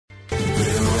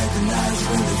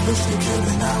Under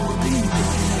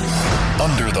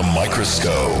the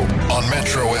Microscope on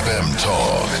Metro FM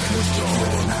Talk.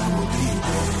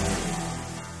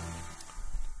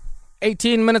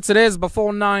 18 minutes it is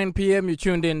before 9 p.m. You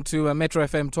tuned in to Metro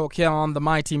FM Talk here on the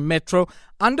mighty Metro.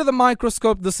 Under the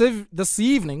Microscope this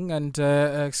evening, and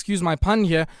excuse my pun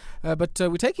here, but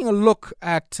we're taking a look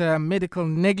at medical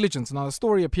negligence. Now, a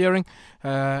story appearing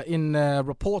in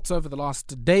reports over the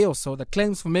last day or so that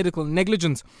claims for medical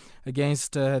negligence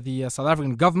against the South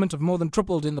African government have more than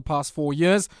tripled in the past 4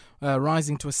 years,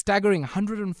 rising to a staggering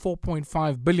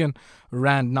 104.5 billion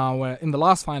rand now in the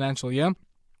last financial year.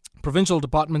 Provincial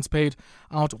departments paid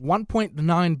out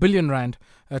 1.9 billion rand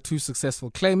to successful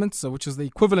claimants, which is the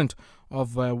equivalent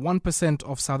of 1%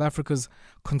 of South Africa's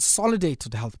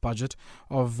consolidated health budget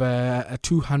of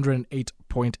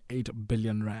 208.8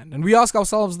 billion rand. And we ask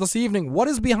ourselves this evening, what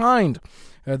is behind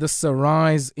this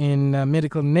rise in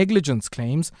medical negligence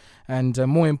claims? And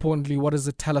more importantly, what does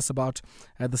it tell us about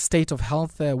the state of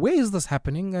health? Where is this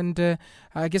happening? And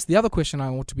I guess the other question I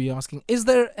ought to be asking, is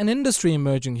there an industry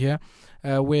emerging here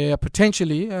where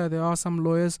potentially there are some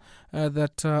lawyers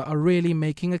that are really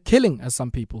making a killing, as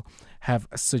some people have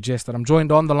suggested? I'm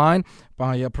joined on the line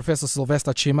by Professor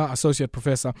Sylvester Chima, Associate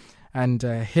Professor and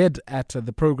Head at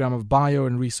the Program of Bio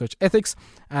and Research Ethics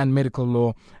and Medical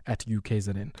Law at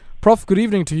UKZN. Prof, good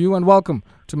evening to you and welcome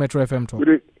to Metro FM Talk.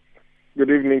 Good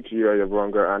evening to you,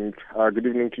 Ayabwanga, and good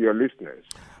evening to your listeners.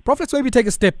 Prof, let's maybe take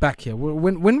a step back here.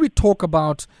 When we talk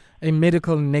about a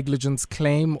medical negligence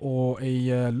claim or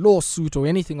a lawsuit or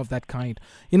anything of that kind,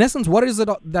 in essence, what is it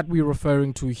that we're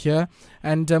referring to here?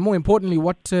 And more importantly,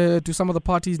 what do some of the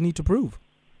parties need to prove?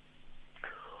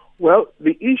 Well,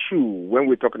 the issue when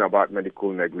we're talking about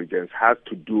medical negligence has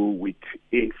to do with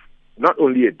not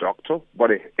only a doctor, but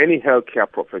any healthcare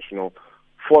professional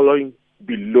following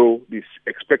below this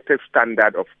expected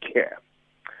standard of care.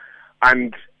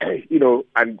 And,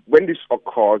 and when this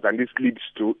occurs and this leads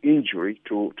to injury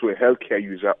to a healthcare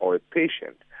user or a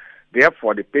patient,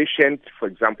 therefore the patient, for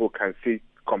example, can seek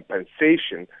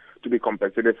compensation to be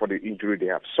compensated for the injury they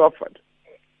have suffered.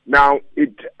 Now,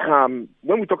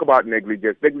 when we talk about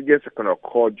negligence can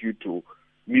occur due to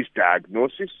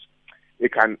misdiagnosis.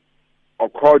 It can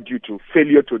occur due to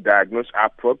failure to diagnose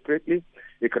appropriately.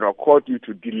 It can occur due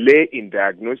to delay in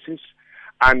diagnosis.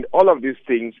 And all of these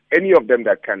things, any of them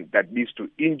that leads to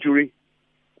injury,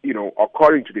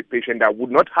 occurring to the patient that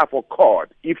would not have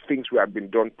occurred if things would have been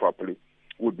done properly,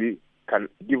 can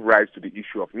give rise to the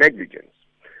issue of negligence.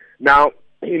 Now,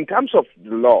 in terms of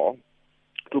the law,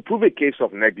 to prove a case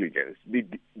of negligence, the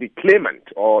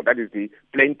claimant, or that is the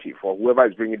plaintiff, or whoever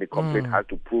is bringing the complaint, has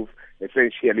to prove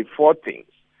essentially four things.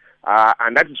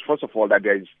 And that is, first of all, that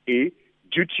there is a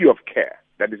duty of care.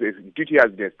 That is, a duty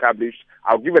has been established.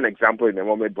 I'll give an example in a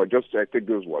moment, but just take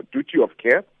those words. Duty of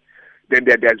care. Then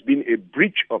there's been a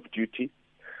breach of duty,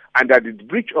 and that the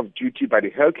breach of duty by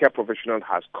the healthcare professional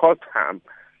has caused harm,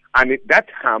 and that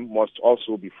harm must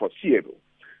also be foreseeable.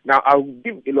 Now, I'll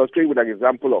illustrate with an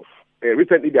example of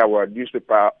recently there were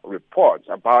newspaper reports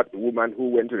about a woman who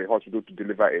went to the hospital to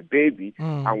deliver a baby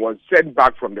and was sent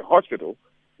back from the hospital,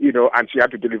 and she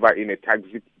had to deliver in a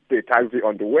taxi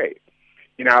on the way.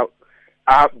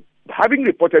 Having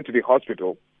reported to the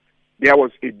hospital, there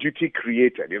was a duty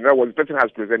created. In other words, the person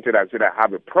has presented and said, I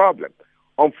have a problem.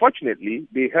 Unfortunately,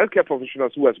 the healthcare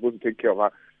professionals who were supposed to take care of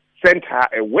her sent her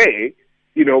away,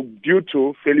 due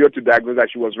to failure to diagnose that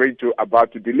she was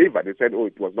about to deliver. They said,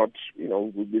 it was not,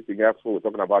 this thing else. So we're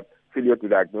talking about failure to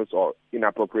diagnose or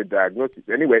inappropriate diagnosis.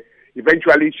 Anyway,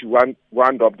 eventually she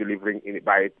wound up delivering in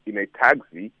a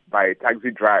taxi by a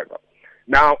taxi driver.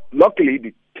 Now, luckily,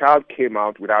 the child came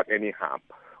out without any harm.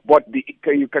 But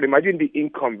you can imagine the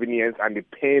inconvenience and the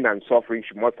pain and suffering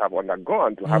she must have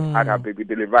undergone to have had her baby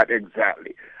delivered.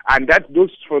 Exactly. And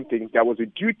those two things, there was a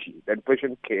duty that the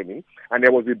patient came in, and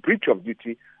there was a breach of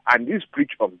duty, and this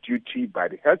breach of duty by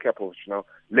the healthcare professional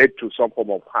led to some form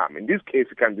of harm. In this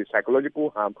case, it can be psychological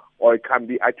harm, or it can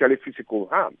be actually physical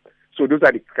harm. So those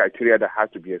are the criteria that has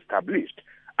to be established.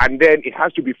 And then it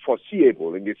has to be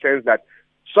foreseeable in the sense that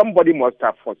somebody must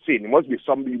have foreseen. It must be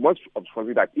somebody must have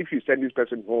foreseen that if you send this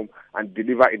person home and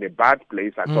deliver in a bad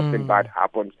place and something bad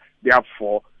happens,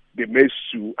 therefore they may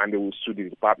sue and they will sue the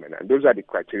department. And those are the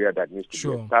criteria that needs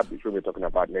to be established when we're talking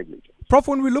about negligence. Prof,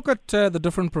 when we look at the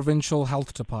different provincial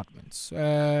health departments,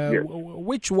 yes,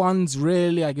 which ones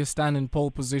really, I guess, stand in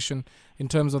pole position in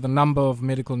terms of the number of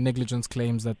medical negligence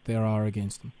claims that there are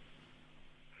against them?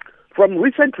 From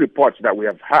recent reports that we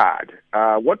have had,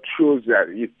 what shows that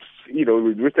it's,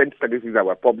 recent statistics that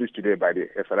were published today by the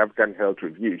South African Health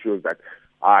Review shows that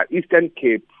Eastern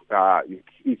Cape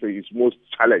is most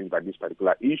challenged by this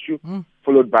particular issue,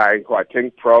 followed by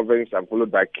Gauteng province and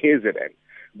followed by KZN.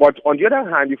 But on the other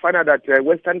hand, you find out that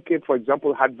Western Cape, for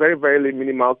example, had very, very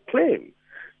minimal claim.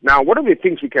 Now, one of the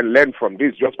things we can learn from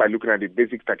this, just by looking at the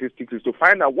basic statistics, is to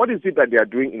find out what is it that they are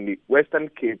doing in the Western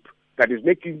Cape that is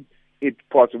making it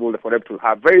possible for them to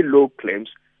have very low claims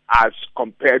as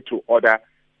compared to other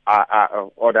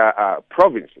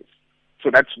provinces.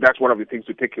 So that's one of the things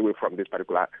to take away from this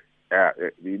particular,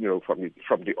 from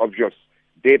the obvious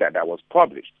data that was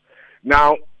published.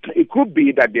 Now, it could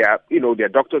be that their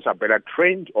doctors are better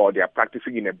trained, or they are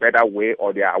practicing in a better way,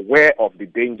 or they are aware of the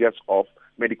dangers of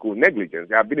medical negligence.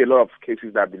 There have been a lot of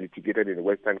cases that have been litigated in the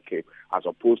Western Cape as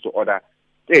opposed to other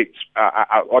states,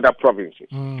 other provinces.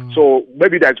 So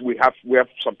maybe that we have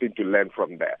something to learn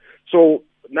from there. So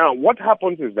now, what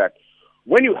happens is that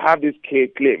when you have these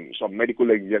claims of medical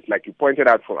negligence, like you pointed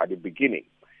out from at the beginning,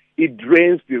 it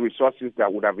drains the resources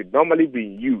that would have normally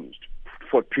been used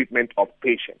for treatment of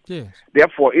patients. Yes.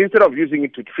 Therefore, instead of using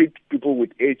it to treat people with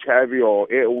HIV or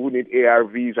who need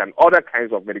ARVs and other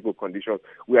kinds of medical conditions,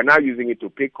 we are now using it to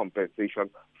pay compensation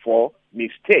for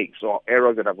mistakes or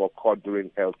errors that have occurred during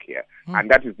healthcare.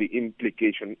 And that is the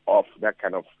implication of that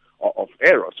kind of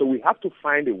error. So we have to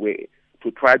find a way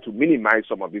to try to minimize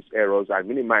some of these errors and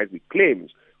minimize the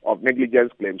claims of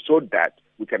negligence claims so that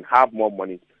we can have more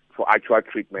money for actual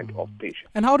treatment of patients.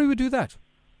 And how do we do that?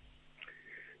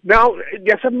 Now,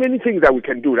 there are so many things that we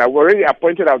can do. I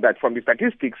pointed out that from the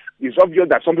statistics, it's obvious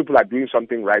that some people are doing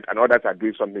something right and others are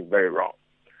doing something very wrong.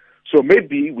 So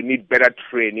maybe we need better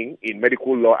training in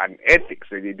medical law and ethics.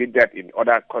 They did that in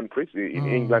other countries. In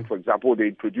England, for example, they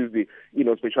introduced the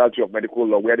specialty of medical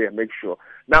law where they make sure.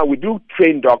 Now, we do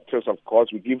train doctors, of course.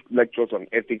 We give lectures on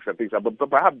ethics and things, but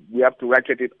perhaps we have to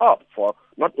ratchet it up for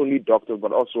not only doctors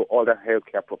but also other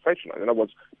healthcare professionals. In other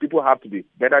words, people have to be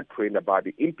better trained about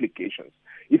the implications.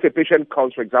 If a patient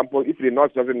comes, for example, if the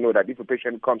nurse doesn't know that if a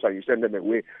patient comes and you send them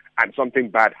away and something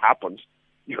bad happens,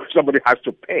 somebody has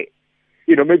to pay.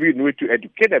 Maybe you need to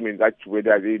educate them in that way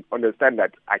that they understand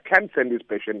that I can't send this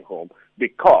patient home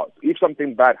because if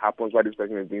something bad happens while this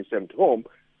person is being sent home,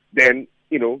 then,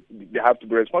 they have to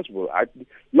be responsible.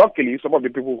 Luckily, some of the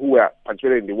people who were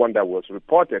participating in the one that was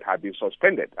reported have been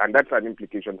suspended, and that's an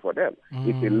implication for them.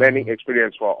 It's a learning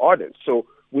experience for others. So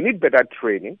we need better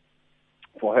training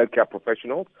for healthcare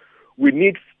professionals. We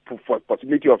need for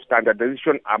possibility of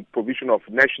standardization and provision of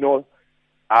national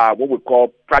what we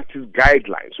call practice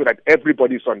guidelines so that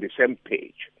everybody's on the same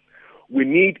page. We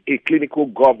need a clinical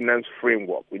governance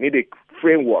framework. We need a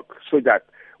framework so that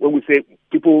when we say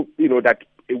people, that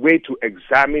a way to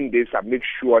examine this and make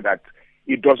sure that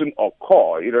it doesn't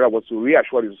occur, in other words, to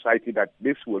reassure the society that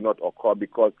this will not occur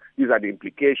because these are the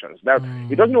implications. Now,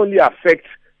 it doesn't only affect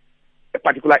a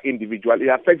particular individual, it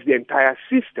affects the entire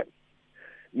system.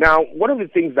 Now, one of the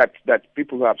things that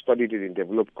people who have studied it in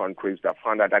developed countries have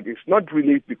found out that it's not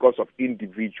really because of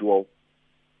individual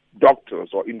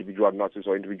doctors or individual nurses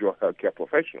or individual healthcare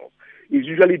professionals. It's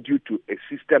usually due to a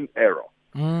system error.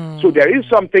 So there is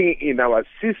something in our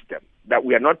system that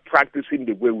we are not practicing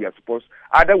the way we are supposed.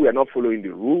 Either we are not following the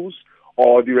rules,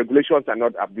 or the regulations are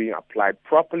not being applied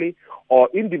properly, or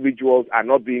individuals are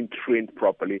not being trained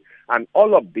properly. And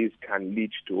all of this can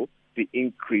lead to the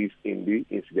increase in the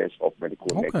incidence of medical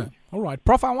negligence. All right.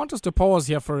 Prof, I want us to pause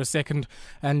here for a second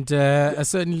and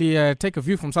certainly take a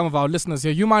view from some of our listeners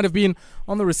here. You might have been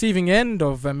on the receiving end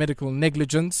of medical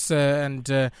negligence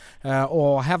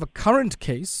or have a current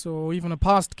case or even a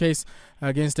past case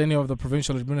against any of the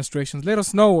provincial administrations. Let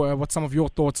us know what some of your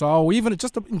thoughts are, or even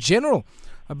just in general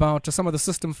about some of the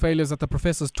system failures that the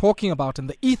professor's talking about and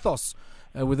the ethos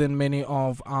within many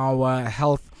of our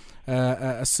health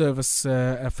service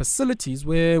facilities,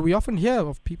 where we often hear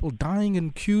of people dying in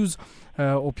queues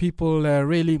or people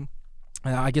really,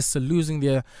 losing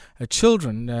their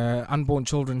children, unborn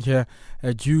children here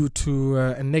due to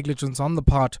a negligence on the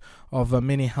part of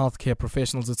many healthcare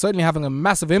professionals. It's certainly having a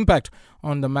massive impact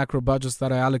on the macro budgets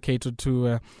that are allocated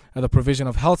to the provision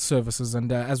of health services.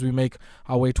 And as we make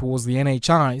our way towards the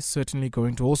NHI, it's certainly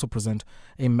going to also present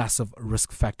a massive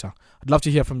risk factor. I'd love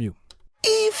to hear from you.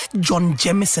 If John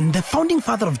Jameson, the founding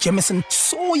father of Jameson,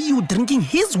 saw you drinking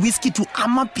his whiskey to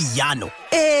Amapiano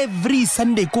every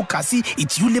Sunday, Kokasi,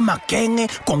 it's Yule Makenge,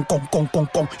 kong kong kong kong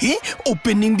kong,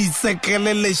 opening the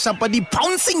sekelele shapa, the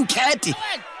pouncing cat.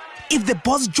 If the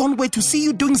boss John were to see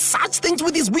you doing such things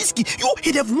with his whiskey,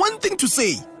 he'd have one thing to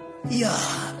say. Yeah,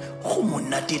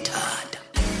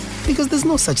 because there's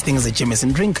no such thing as a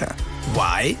Jameson drinker.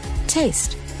 Why?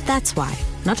 Taste. That's why.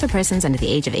 Not for persons under the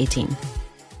age of 18.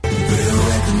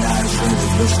 Recognize when they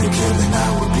wish they killed and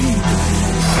I would be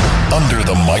there. Under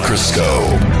the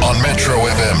Microscope on Metro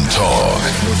FM Talk.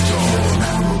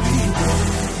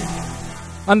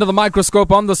 Under the Microscope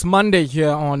on this Monday here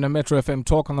on Metro FM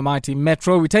Talk on the Mighty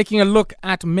Metro. We're taking a look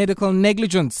at medical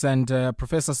negligence, and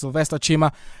Professor Sylvester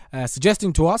Chima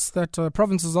suggesting to us that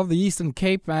provinces of the Eastern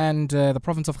Cape and the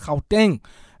province of Gauteng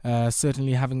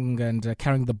certainly having and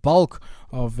carrying the bulk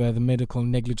of the medical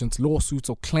negligence lawsuits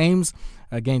or claims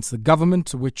against the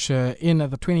government, which in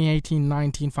the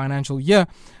 2018-19 financial year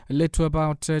led to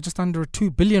about just under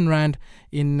 2 billion rand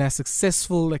in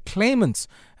successful claimants.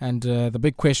 And the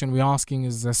big question we're asking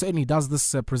is certainly, does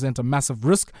this present a massive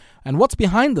risk, and what's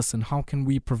behind this, and how can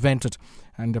we prevent it?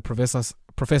 And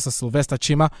Professor Sylvester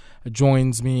Chima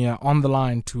joins me on the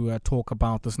line to talk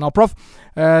about this. Now, Prof,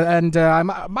 I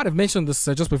might have mentioned this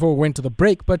just before we went to the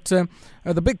break, but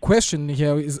the big question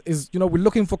here is, we're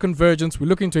looking for convergence, we're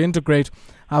looking to integrate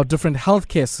our different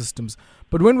healthcare systems.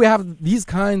 But when we have these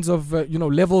kinds of,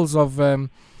 levels of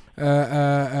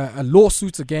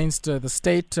lawsuits against the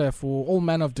state for all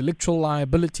manner of delictual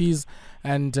liabilities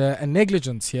and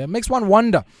negligence here, it makes one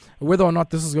wonder whether or not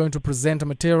this is going to present a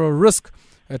material risk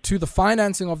to the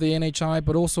financing of the NHI,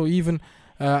 but also even,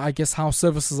 how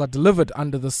services are delivered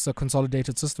under this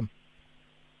consolidated system.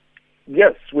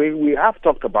 Yes, we have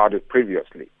talked about it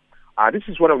previously. This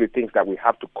is one of the things that we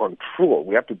have to control.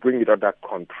 We have to bring it under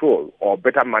control, or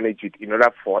better manage it in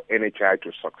order for NHI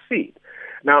to succeed.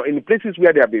 Now, in the places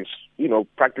where they have been,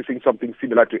 practicing something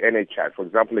similar to NHI, for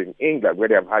example, in England, where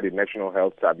they have had a national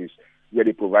health service where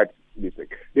they provide this,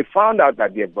 they found out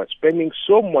that they were spending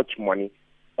so much money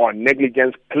on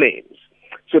negligence claims.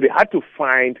 So they had to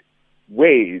find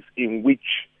ways in which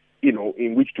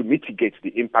to mitigate the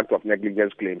impact of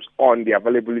negligence claims on the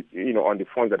availability, on the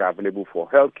funds that are available for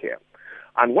healthcare.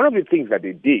 And one of the things that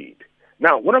they did,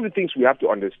 now, one of the things we have to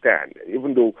understand,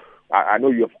 even though I know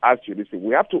you have asked you this,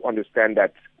 we have to understand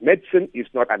that medicine is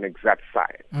not an exact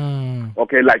science.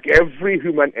 Okay, like every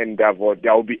human endeavor,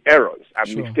 there will be errors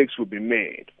and mistakes will be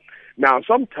made. Now,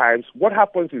 sometimes what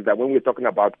happens is that when we're talking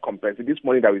about compensation, this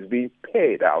money that is being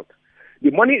paid out,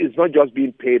 the money is not just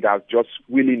being paid out just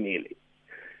willy-nilly.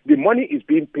 The money is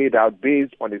being paid out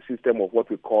based on a system of what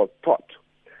we call TOT.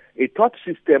 A TOT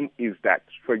system is that,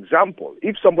 for example,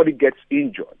 if somebody gets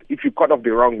injured, if you cut off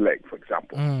the wrong leg, for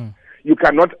example, you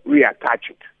cannot reattach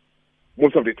it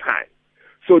most of the time.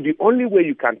 So the only way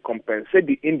you can compensate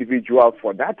the individual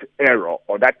for that error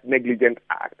or that negligent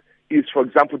act is, for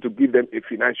example, to give them a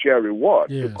financial reward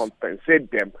to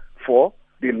compensate them for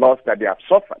the loss that they have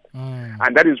suffered.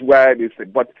 And that is where it is.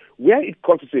 But where it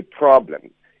causes a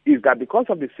problem is that because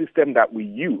of the system that we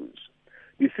use,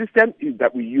 is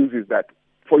that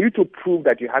for you to prove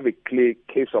that you have a clear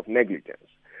case of negligence,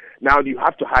 now you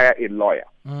have to hire a lawyer.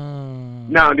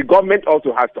 Now the government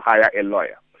also has to hire a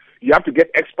lawyer. You have to get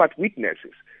expert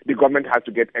witnesses. The government has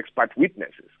to get expert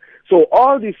witnesses. So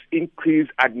all these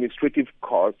increased administrative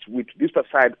costs, with this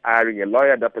aside hiring a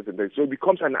lawyer, that person, so it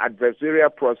becomes an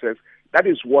adversarial process. That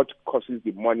is what causes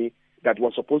the money that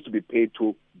was supposed to be paid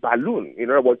to balloon.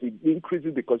 In other words, it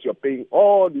increases because you're paying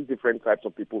all these different types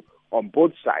of people on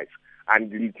both sides, and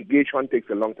the litigation takes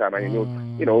a long time.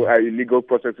 And legal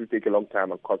processes take a long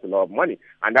time and cost a lot of money,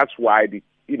 and that's why the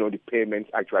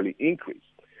payments actually increase.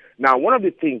 Now, one of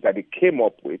the things that they came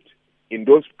up with in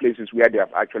those places where they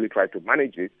have actually tried to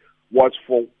manage it was,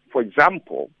 for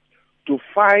example, to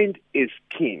find a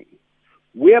scheme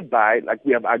whereby, like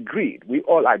we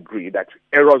all agree that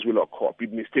errors will occur,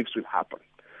 mistakes will happen.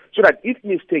 So that if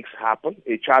mistakes happen,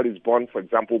 a child is born, for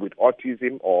example, with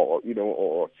autism or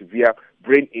severe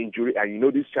brain injury, and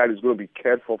this child is going to be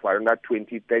cared for another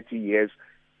 20, 30 years,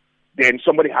 then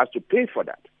somebody has to pay for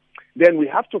that. Then we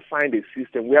have to find a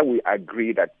system where we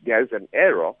agree that there is an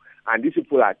error, and these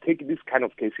people are taking these kind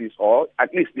of cases, or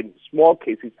at least the small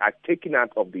cases, are taken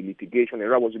out of the litigation. In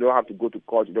other words, you don't have to go to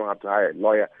court, you don't have to hire a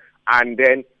lawyer, and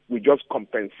then we just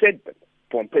compensate them,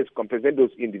 compensate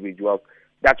those individuals.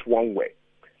 That's one way.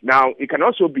 Now, it can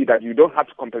also be that you don't have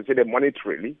to compensate them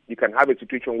monetarily. You can have a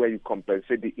situation where you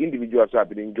compensate the individuals who have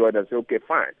been injured and say, okay,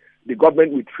 fine, the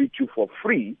government will treat you for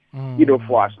free,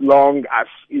 for as long as,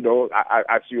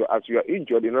 as you are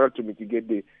injured, in order to mitigate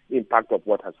the impact of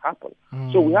what has happened.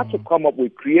 So we have to come up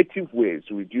with creative ways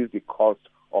to reduce the cost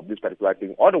of this particular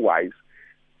thing. Otherwise,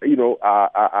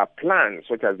 plans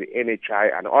such as the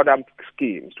NHI and other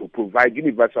schemes to provide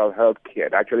universal health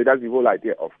care. Actually, that's the whole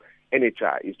idea of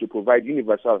NHI, is to provide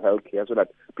universal health care so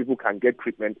that people can get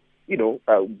treatment,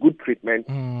 good treatment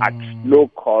at low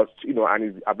cost, and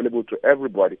is available to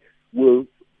everybody, will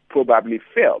probably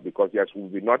fail because there will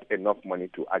be not enough money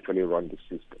to actually run the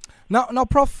system. Now,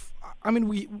 Prof, I mean,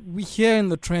 we hear in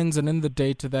the trends and in the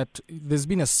data that there's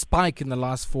been a spike in the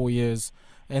last 4 years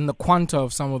in the quanta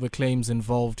of some of the claims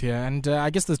involved here. And I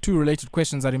guess there's two related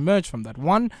questions that emerge from that.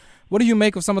 One, what do you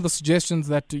make of some of the suggestions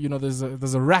that,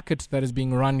 there's a racket that is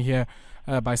being run here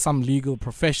by some legal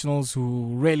professionals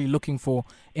who are really looking for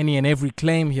any and every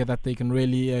claim here that they can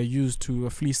really use to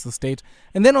fleece the state?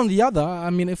 And then on the other, I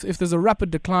mean, if there's a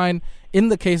rapid decline in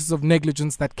the cases of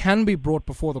negligence that can be brought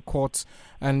before the courts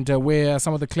and where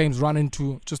some of the claims run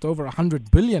into just over 100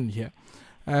 billion here,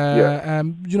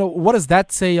 what does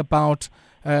that say about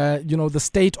the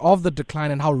state of the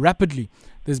decline and how rapidly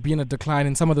there's been a decline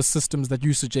in some of the systems that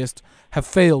you suggest have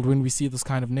failed when we see this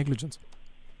kind of negligence?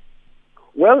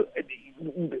 Well,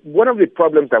 one of the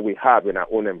problems that we have in our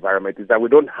own environment is that we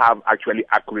don't have actually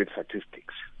accurate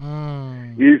statistics.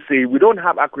 You see, we don't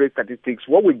have accurate statistics.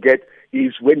 What we get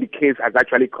is when the case has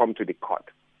actually come to the court,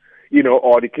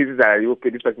 or the cases that are,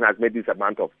 okay, this person has made this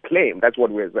amount of claim. That's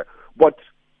what we're. But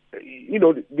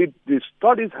the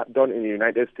studies done in the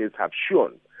United States have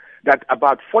shown that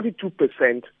about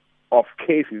 42% of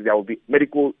cases there will be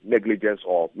medical negligence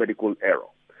or medical error.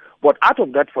 But out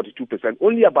of that 42%,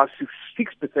 only about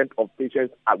 6% of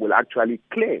patients will actually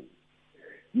claim.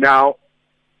 Now,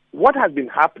 what has been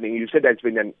happening, you said there's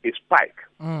been a spike.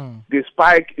 The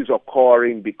spike is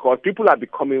occurring because people are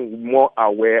becoming more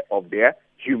aware of their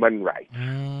human rights.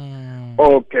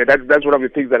 Okay, that's one of the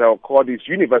things that are called this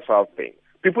universal thing.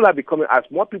 People are becoming, as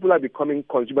more people are becoming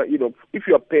consumer, if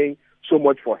you're paying so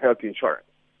much for health insurance,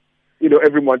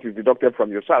 every month is deducted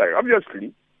from your salary.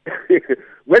 Obviously,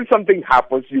 when something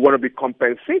happens, you want to be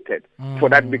compensated for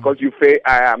that because you say,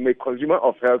 I am a consumer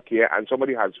of health care and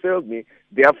somebody has failed me.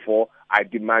 Therefore, I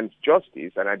demand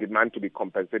justice and I demand to be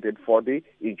compensated for the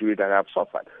injury that I've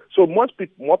suffered. So more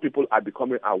people are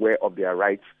becoming aware of their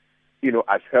rights,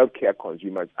 as healthcare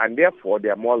consumers, and therefore they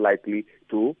are more likely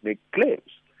to make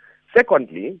claims.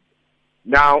 Secondly,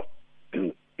 now,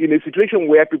 in a situation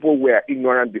where people were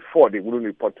ignorant before, they wouldn't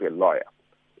report to a lawyer.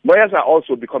 Lawyers are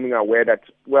also becoming aware that,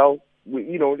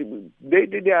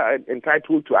 they are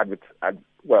entitled to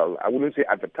I wouldn't say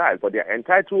advertise, but they are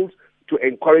entitled to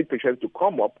encourage patients to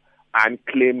come up and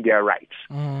claim their rights.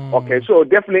 Okay, so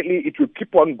definitely it will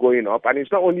keep on going up, and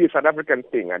it's not only a South African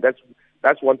thing, and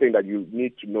that's one thing that you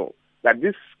need to know, that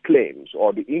these claims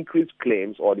or the increased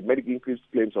claims or the increased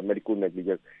claims of medical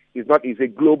negligence is a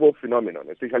global phenomenon,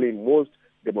 especially in most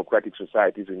democratic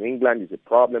societies. In England, it's a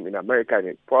problem. In America,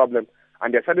 it's a problem.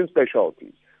 And there are certain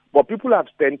specialties. But people have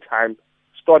spent time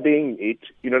studying it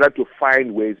in order to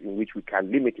find ways in which we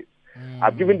can limit it.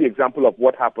 I've given the example of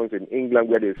what happens in England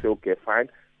where they say, okay, fine,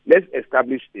 let's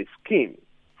establish a scheme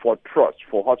for trust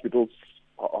for hospital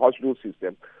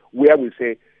system where we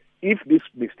say, if this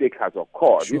mistake has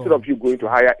occurred, instead of you going to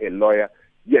hire a lawyer,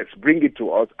 yes, bring it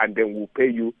to us and then we'll pay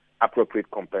you appropriate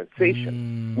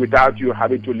compensation without you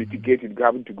having to litigate it,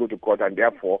 having to go to court and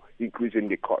therefore increasing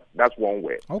the cost. That's one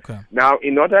way. Okay. Now,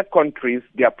 in other countries,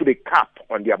 they have put a cap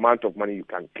on the amount of money you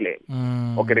can claim.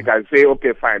 Okay, they can say,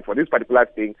 okay, fine, for this particular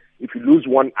thing, if you lose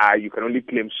one eye, you can only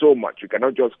claim so much. You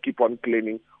cannot just keep on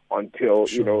claiming until,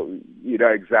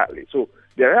 exactly. So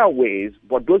there are ways,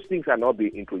 but those things are not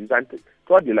being introduced. And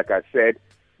thirdly, like I said,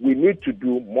 we need to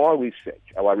do more research.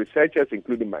 Our researchers,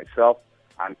 including myself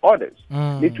and others,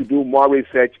 need to do more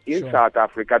research in South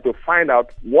Africa to find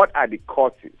out what are the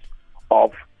causes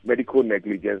of medical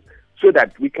negligence so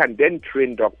that we can then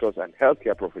train doctors and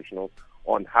healthcare professionals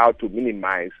on how to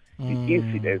minimize the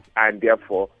incidents and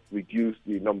therefore reduce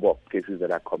the number of cases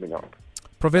that are coming up.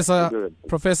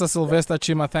 Professor Sylvester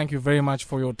Chima, thank you very much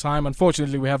for your time.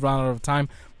 Unfortunately, we have run out of time.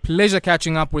 Pleasure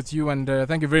catching up with you, and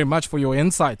thank you very much for your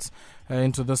insights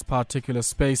into this particular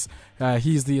space.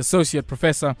 He's the Associate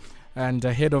Professor and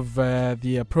head of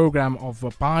the program of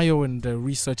Bio and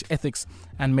Research Ethics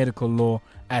and Medical Law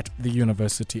at the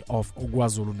University of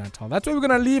KwaZulu-Natal. That's where we're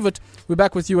going to leave it. We're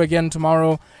back with you again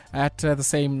tomorrow at the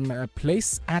same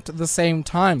place at the same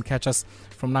time. Catch us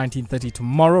from 19:30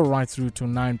 tomorrow right through to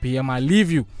 9 p.m. I leave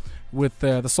you with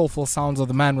the soulful sounds of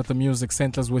the man with the music.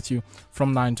 Centers with you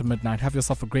from 9 to midnight. Have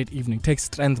yourself a great evening. Take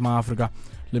strength, ma-Africa.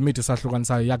 Lemithi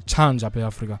sahlukanisa yakuchanja apha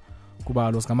eAfrika. Kuba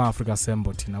kaloku ngama-Afrika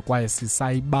sembo thina kwaye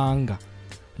sisayibanga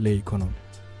le economy.